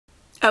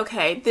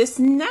Okay, this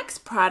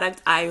next product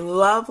I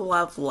love,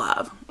 love,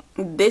 love.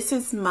 This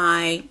is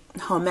my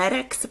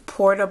Hometics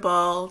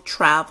portable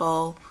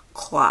travel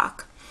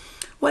clock.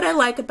 What I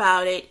like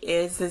about it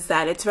is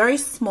that it's very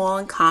small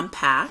and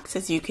compact,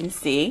 as you can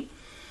see.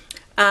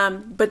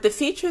 But the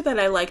feature that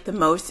I like the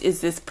most is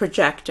this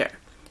projector.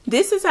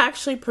 This is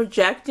actually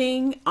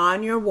projecting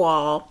on your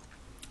wall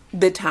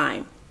the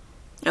time.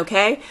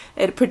 Okay,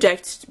 it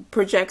projects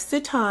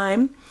the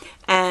time,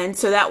 and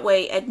so that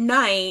way at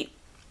night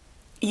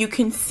you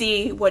can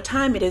see what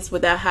time it is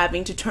without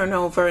having to turn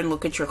over and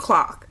look at your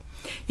clock.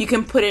 You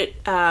can put it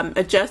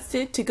adjust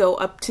it to go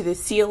up to the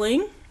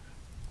ceiling,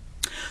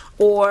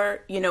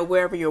 or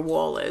wherever your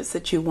wall is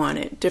that you want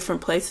it.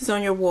 Different places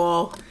on your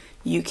wall,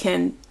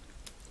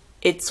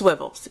 it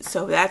swivels,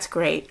 so that's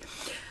great.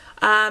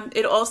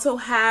 It also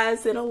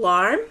has an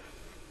alarm,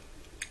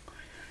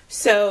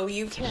 so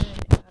you can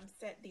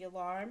set the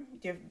alarm,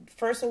 your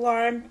first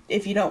alarm.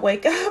 If you don't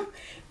wake up,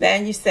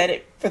 then you set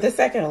it for the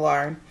second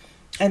alarm,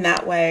 and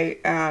that way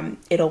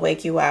it'll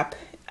wake you up.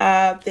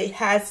 It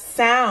has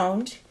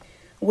sound,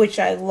 which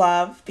I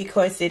love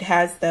because it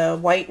has the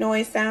white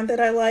noise sound that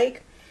I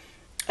like.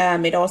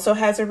 It also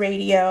has a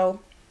radio.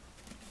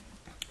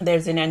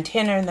 There's an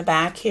antenna in the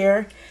back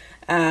here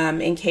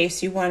in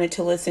case you wanted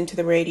to listen to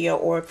the radio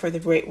or for the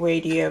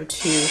radio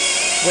to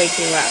wake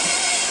you up.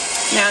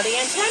 Now the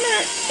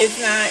antenna is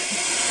not,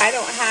 I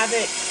don't have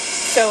it,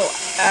 so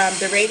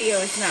the radio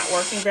is not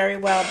working very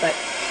well, but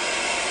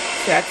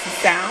so that's the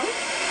sound.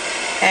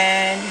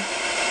 And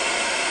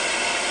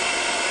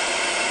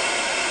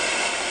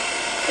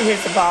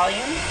here's the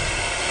volume.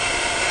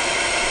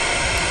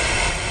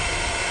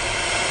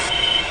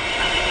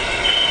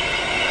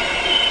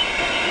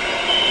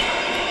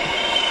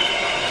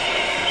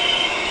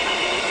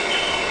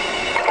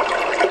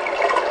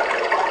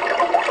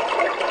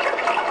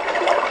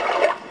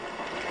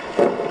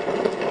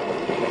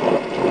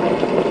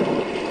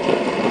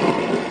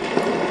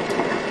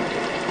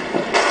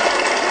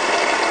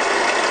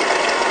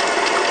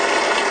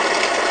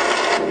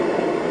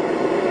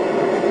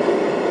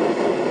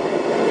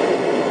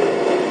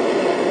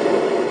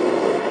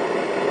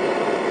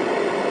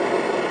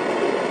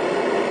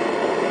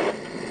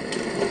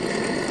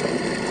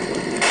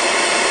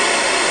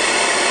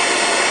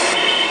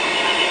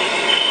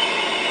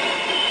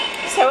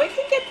 So it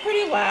can get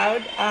pretty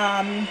loud.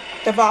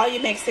 The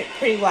volume makes it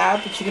pretty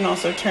loud, but you can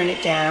also turn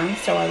it down,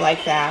 so I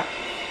like that.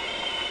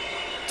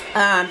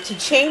 To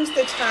change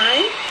the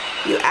time,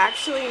 you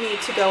actually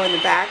need to go in the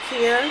back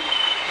here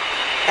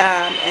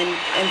and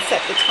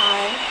set the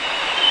time.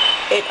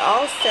 It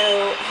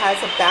also has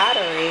a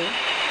battery.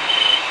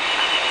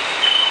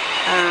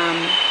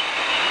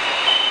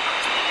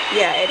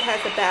 Yeah, it has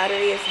a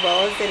battery as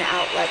well as an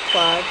outlet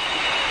plug,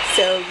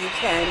 so you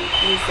can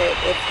use it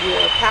if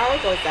your power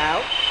goes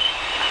out.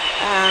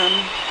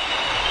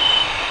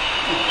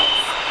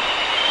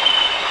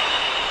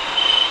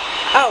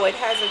 Oh, it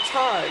has a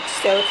charge,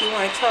 so if you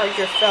want to charge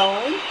your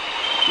phone,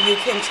 you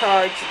can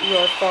charge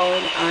your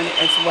phone on it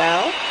as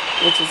well,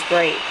 which is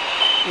great.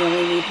 You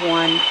only need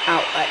one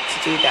outlet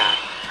to do that.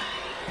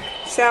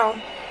 So,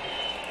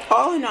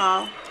 all in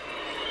all,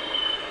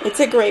 it's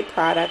a great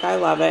product. I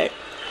love it.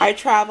 I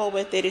travel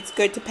with it. It's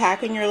good to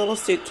pack in your little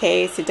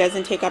suitcase. It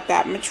doesn't take up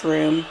that much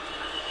room.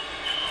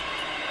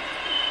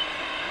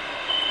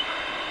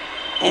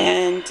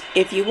 And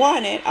if you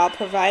want it, I'll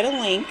provide a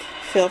link.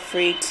 Feel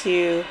free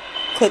to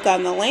click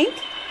on the link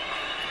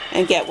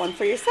and get one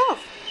for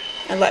yourself.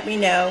 And let me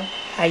know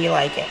how you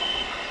like it.